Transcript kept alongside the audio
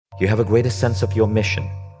You have a greater sense of your mission.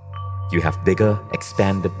 You have bigger,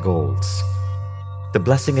 expanded goals. The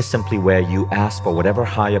blessing is simply where you ask for whatever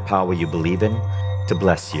higher power you believe in to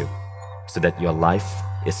bless you, so that your life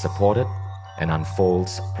is supported and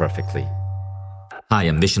unfolds perfectly. Hi,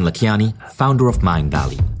 I'm Vishen Lakhiani, founder of Mind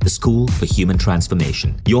Valley, the School for Human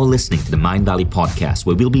Transformation. You're listening to the Mind Valley podcast,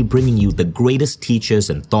 where we'll be bringing you the greatest teachers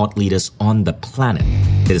and thought leaders on the planet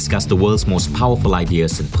to discuss the world's most powerful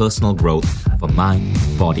ideas in personal growth for mind,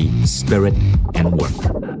 body, spirit, and work.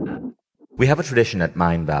 We have a tradition at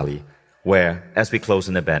Mind Valley where, as we close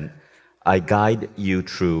an event, I guide you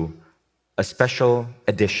through a special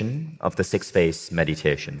edition of the six-phase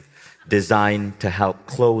meditation designed to help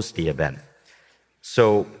close the event.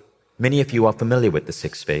 So many of you are familiar with the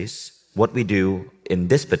six phase. What we do in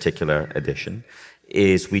this particular edition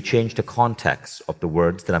is we change the context of the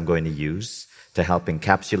words that I'm going to use to help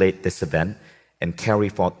encapsulate this event and carry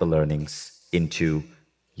forth the learnings into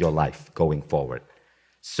your life going forward.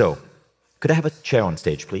 So, could I have a chair on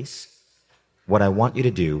stage, please? What I want you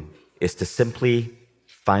to do is to simply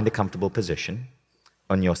find a comfortable position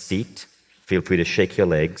on your seat. Feel free to shake your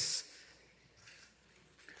legs.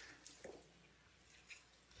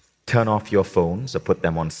 Turn off your phones or put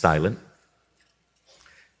them on silent.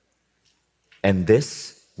 And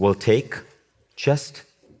this will take just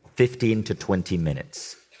 15 to 20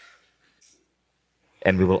 minutes.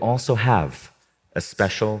 And we will also have a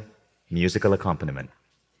special musical accompaniment.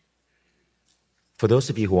 For those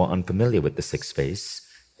of you who are unfamiliar with the six phase,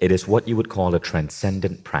 it is what you would call a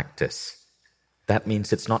transcendent practice. That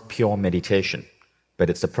means it's not pure meditation, but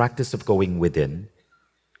it's a practice of going within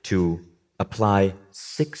to apply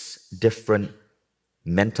 6 different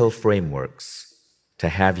mental frameworks to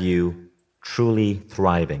have you truly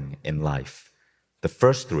thriving in life. The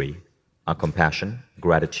first 3 are compassion,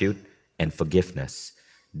 gratitude, and forgiveness.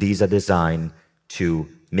 These are designed to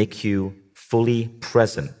make you fully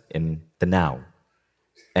present in the now.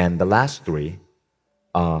 And the last 3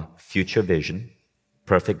 are future vision,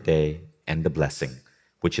 perfect day, and the blessing,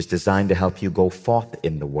 which is designed to help you go forth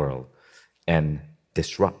in the world and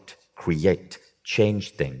disrupt, create,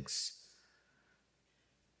 change things.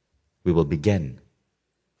 We will begin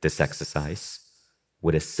this exercise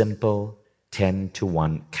with a simple 10 to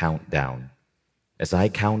 1 countdown. As I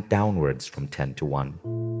count downwards from 10 to 1,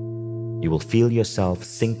 you will feel yourself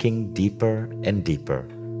sinking deeper and deeper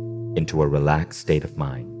into a relaxed state of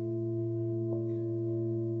mind.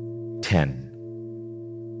 10,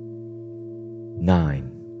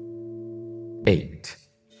 9, 8,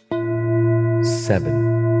 7,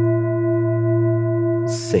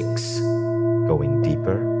 6, going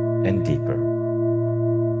deeper and deeper.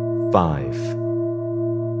 5,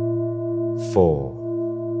 4,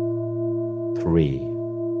 3,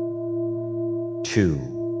 2,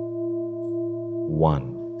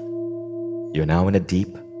 1. You're now in a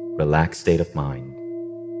deep, relaxed state of mind.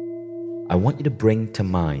 I want you to bring to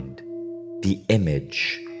mind the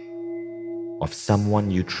image of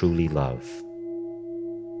someone you truly love.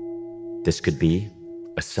 This could be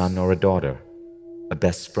a son or a daughter, a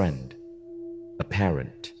best friend, a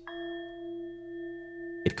parent.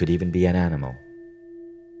 It could even be an animal.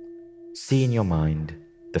 See in your mind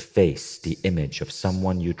the face, the image of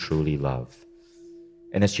someone you truly love.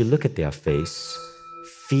 And as you look at their face,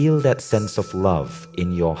 feel that sense of love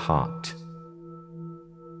in your heart.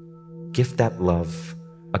 Give that love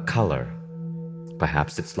a color.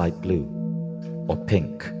 Perhaps it's light blue or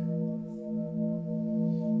pink.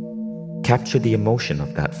 Capture the emotion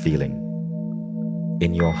of that feeling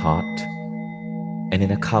in your heart and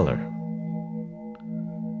in a color.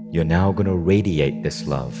 You're now going to radiate this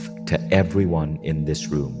love to everyone in this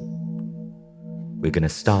room. We're going to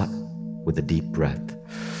start with a deep breath.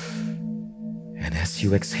 And as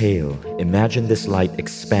you exhale, imagine this light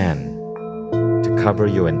expand to cover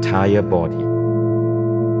your entire body.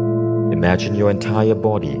 Imagine your entire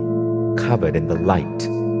body covered in the light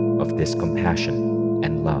of this compassion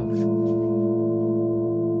and love.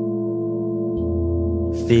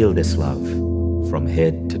 Feel this love from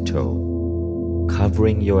head to toe,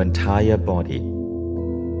 covering your entire body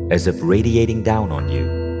as if radiating down on you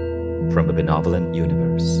from a benevolent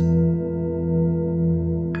universe.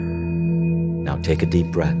 Now take a deep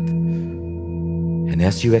breath. And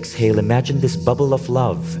as you exhale, imagine this bubble of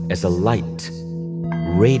love as a light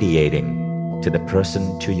radiating to the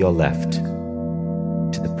person to your left,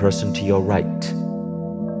 to the person to your right,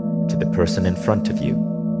 to the person in front of you,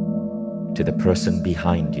 to the person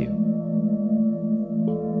behind you.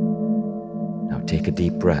 Now take a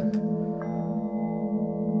deep breath.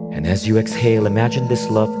 And as you exhale, imagine this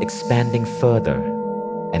love expanding further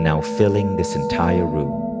and now filling this entire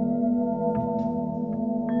room.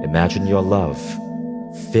 Imagine your love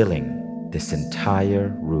filling this entire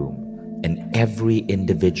room and every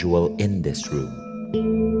individual in this room.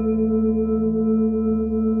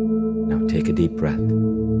 Now take a deep breath.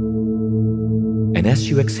 And as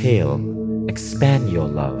you exhale, expand your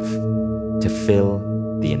love to fill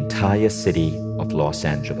the entire city of Los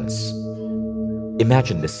Angeles.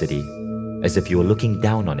 Imagine the city as if you were looking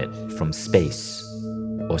down on it from space,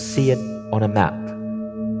 or see it on a map.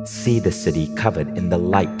 See the city covered in the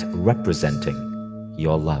light representing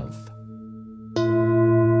your love.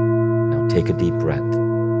 Now take a deep breath.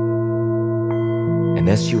 And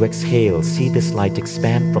as you exhale, see this light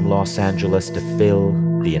expand from Los Angeles to fill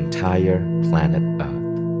the entire planet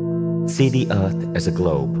Earth. See the Earth as a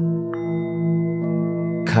globe,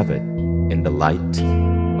 covered in the light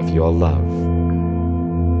of your love.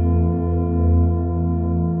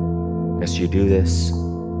 As you do this,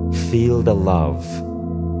 feel the love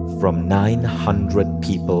from 900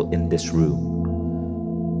 people in this room,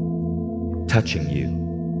 touching you,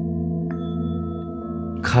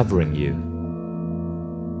 covering you,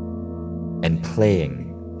 and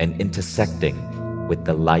playing and intersecting with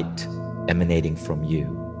the light emanating from you.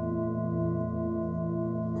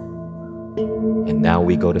 And now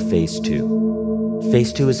we go to phase 2.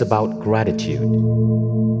 Phase 2 is about gratitude.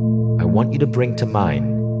 I want you to bring to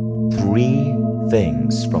mind 3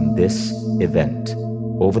 things from this event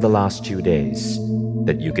over the last 2 days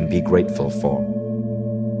that you can be grateful for.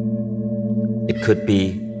 It could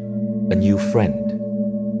be a new friend.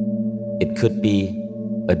 It could be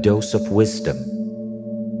a dose of wisdom.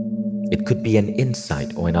 It could be an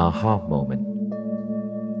insight or an aha moment.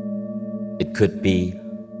 It could be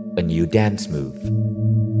a new dance move.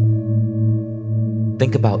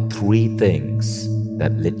 Think about 3 things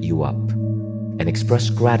that lit you up and express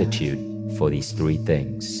gratitude for these 3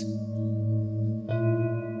 things.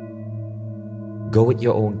 Go at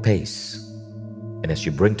your own pace, and as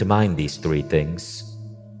you bring to mind these 3 things,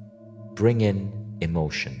 bring in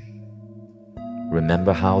emotion.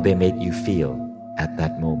 Remember how they made you feel at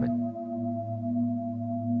that moment.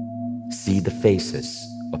 See the faces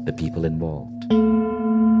of the people involved.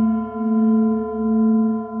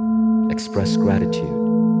 Express gratitude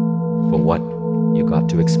for what you got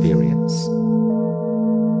to experience.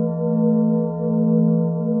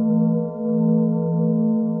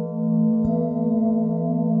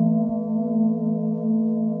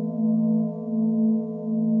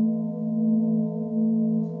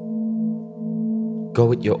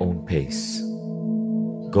 Go at your own pace.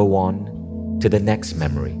 Go on to the next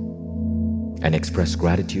memory and express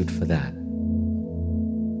gratitude for that.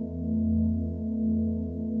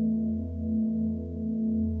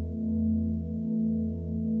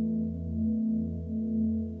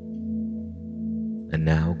 And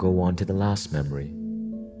now go on to the last memory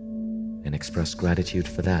and express gratitude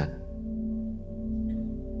for that.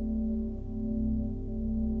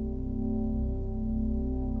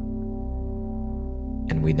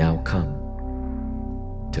 And we now come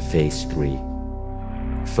to phase 3,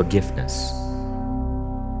 forgiveness.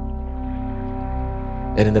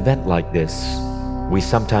 At an event like this, we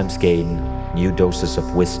sometimes gain new doses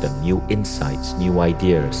of wisdom, new insights, new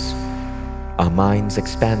ideas. Our minds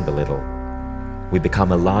expand a little. We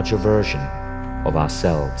become a larger version of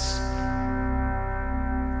ourselves.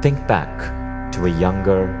 Think back to a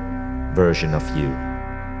younger version of you.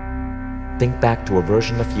 Think back to a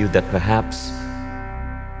version of you that perhaps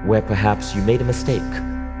you made a mistake.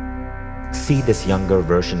 See this younger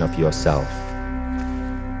version of yourself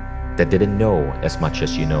that didn't know as much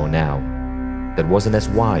as you know now, that wasn't as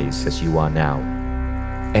wise as you are now.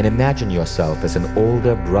 And imagine yourself as an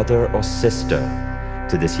older brother or sister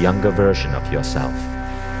to this younger version of yourself.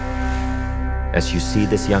 As you see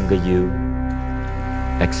this younger you,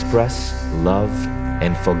 express love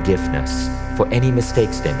and forgiveness for any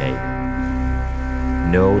mistakes they made.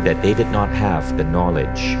 Know that they did not have the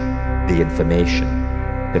knowledge, the information,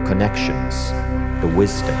 the connections, the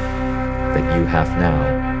wisdom that you have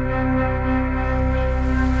now.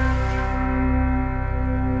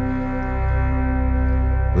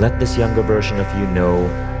 Let this younger version of you know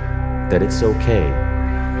that it's okay,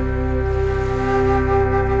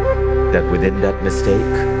 that within that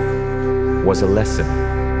mistake was a lesson,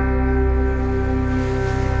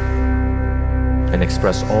 and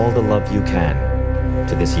express all the love you can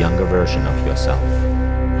to this younger version of yourself.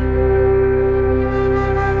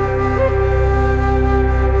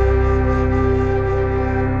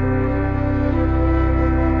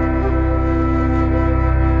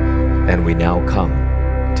 And we now come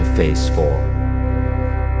to phase 4.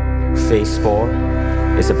 Phase 4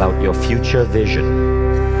 is about your future vision.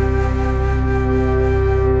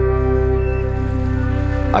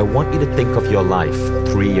 I want you to think of your life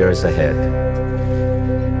 3 years ahead.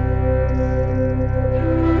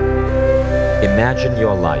 Imagine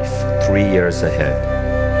your life 3 years ahead.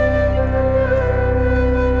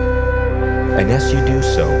 And as you do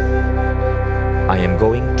so, I am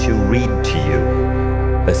going to read to you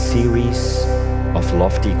a series of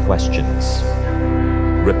lofty questions.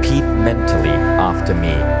 Repeat mentally after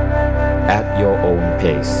me at your own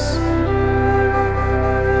pace.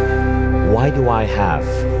 Why do I have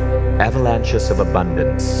avalanches of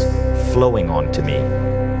abundance flowing onto me?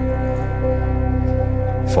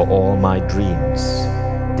 For all my dreams,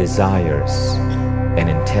 desires, and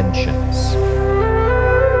intentions.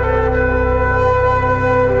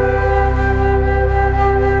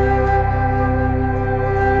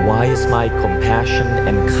 Why is my compassion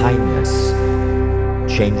and kindness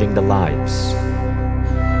changing the lives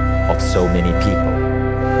of so many people?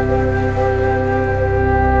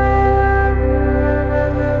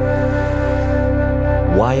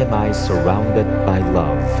 Why am I surrounded by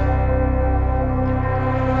love?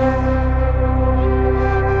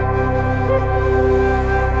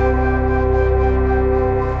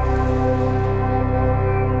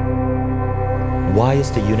 Why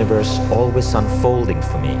is the universe always unfolding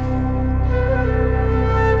for me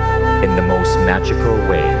in the most magical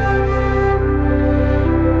way?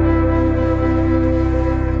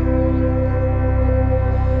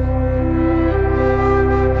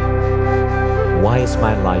 Why is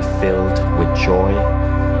my life filled with joy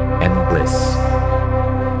and bliss?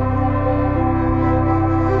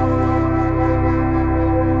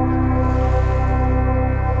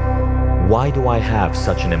 Why do I have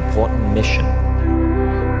such an important mission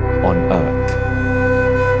on earth?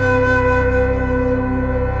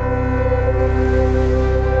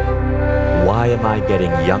 Why am I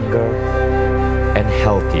getting younger and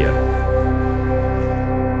healthier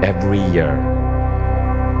every year?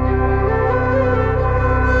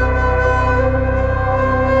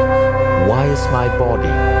 Why is my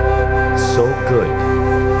body so good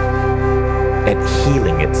at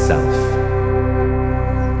healing itself?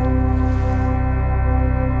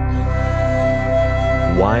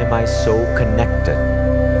 Why am I so connected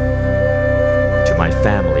to my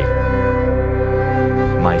family,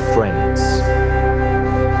 my friends,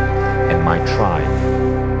 and my tribe?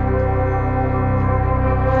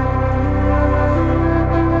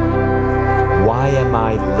 Why am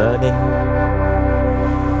I learning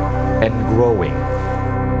and growing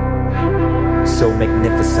so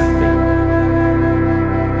magnificently,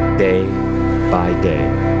 day by day?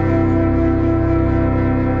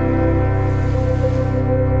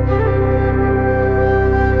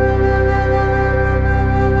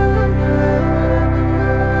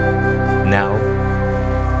 Now,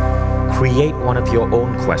 create one of your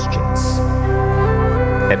own questions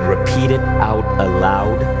and repeat it out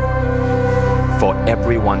aloud for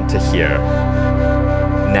everyone to hear.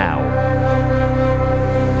 Now.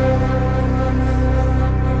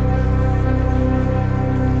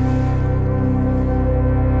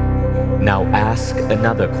 Now ask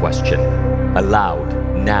another question, aloud,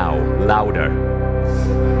 now, louder.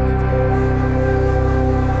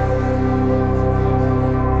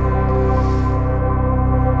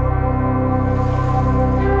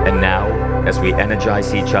 And now, as we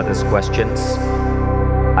energize each other's questions,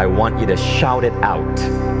 I want you to shout it out,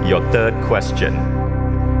 your third question.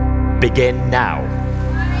 Begin now.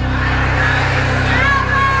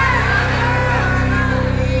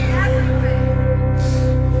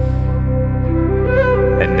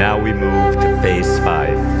 And now we move to phase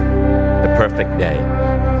 5, the perfect day.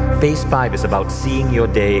 Phase 5 is about seeing your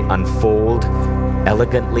day unfold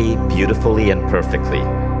elegantly, beautifully, and perfectly.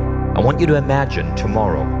 I want you to imagine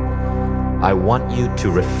tomorrow. I want you to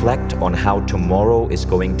reflect on how tomorrow is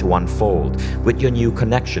going to unfold with your new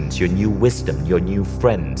connections, your new wisdom, your new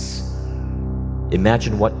friends.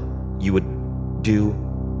 Imagine what you would do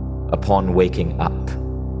upon waking up.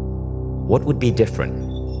 What would be different?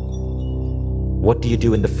 What do you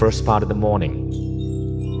do in the first part of the morning?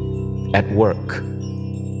 At work?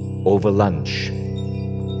 Over lunch?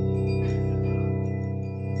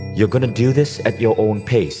 You're going to do this at your own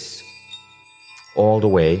pace, all the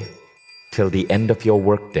way till the end of your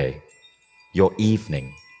workday, your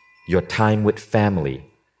evening, your time with family,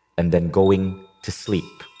 and then going to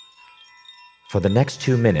sleep. For the next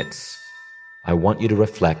 2 minutes, I want you to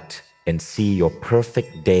reflect and see your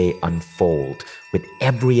perfect day unfold with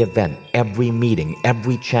every event, every meeting,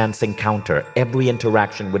 every chance encounter, every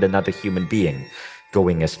interaction with another human being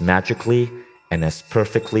going as magically and as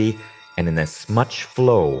perfectly and in as much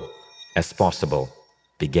flow as possible.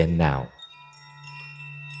 Begin now.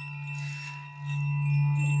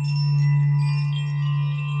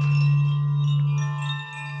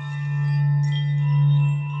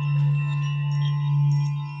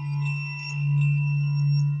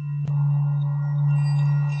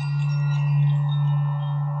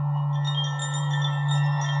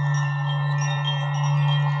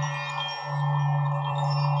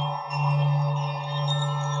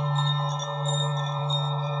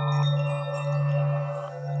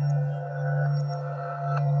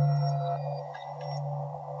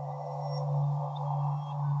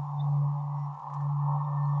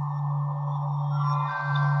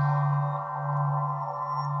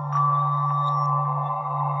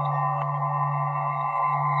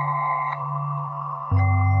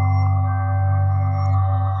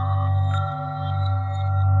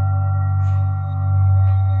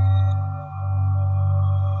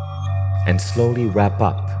 and slowly wrap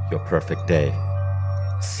up your perfect day.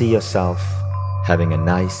 See yourself having a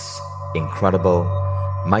nice, incredible,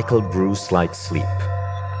 Michael Bruce-like sleep.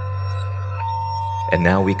 And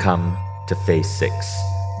now we come to phase 6,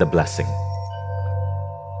 the blessing.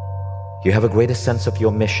 You have a greater sense of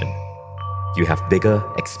your mission. You have bigger,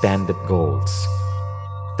 expanded goals.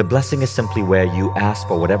 The blessing is simply where you ask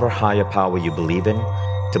for whatever higher power you believe in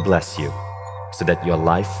to bless you, so that your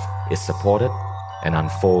life is supported and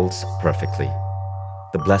unfolds perfectly.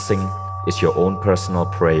 The blessing is your own personal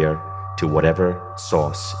prayer to whatever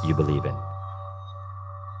source you believe in.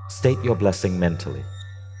 State your blessing mentally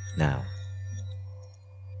now.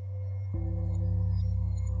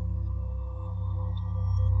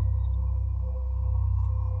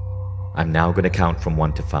 I'm now going to count from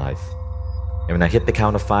 1 to 5. And when I hit the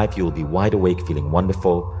count of 5, you will be wide awake, feeling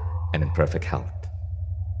wonderful and in perfect health.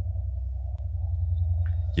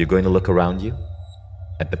 You're going to look around you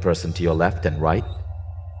at the person to your left and right,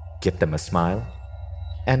 give them a smile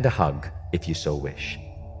and a hug if you so wish.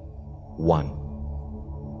 1,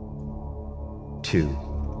 2,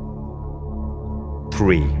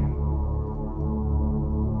 3.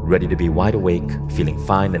 Ready to be wide awake, feeling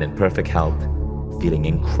fine and in perfect health, feeling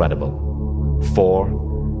incredible. 4,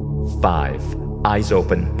 5. Eyes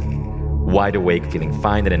open, wide awake, feeling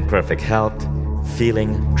fine and in perfect health,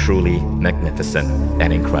 feeling truly magnificent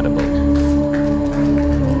and incredible.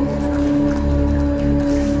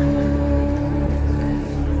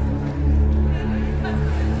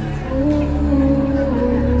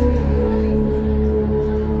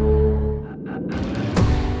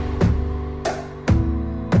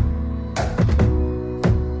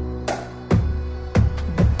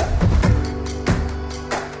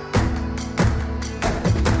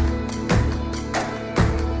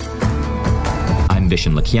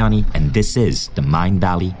 Vishen Lakhiani, and this is the Mind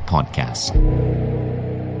Valley Podcast.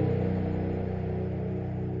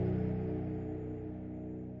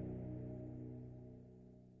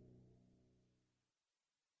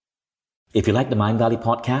 If you like the Mind Valley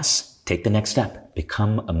Podcast, take the next step.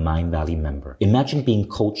 Become a Mind Valley member. Imagine being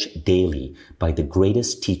coached daily by the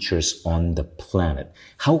greatest teachers on the planet.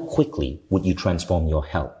 How quickly would you transform your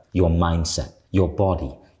health, your mindset, your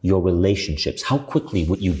body, your relationships? How quickly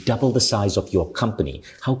would you double the size of your company?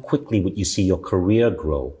 How quickly would you see your career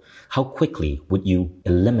grow? How quickly would you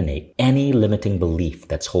eliminate any limiting belief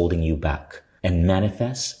that's holding you back and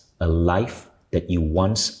manifest a life that you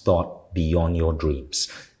once thought beyond your dreams?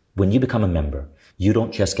 When you become a member, you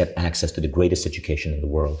don't just get access to the greatest education in the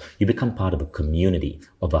world. You become part of a community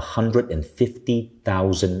of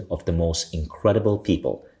 150,000 of the most incredible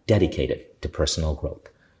people dedicated to personal growth.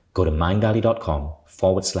 Go to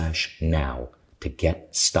mindvalley.com/now to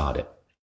get started.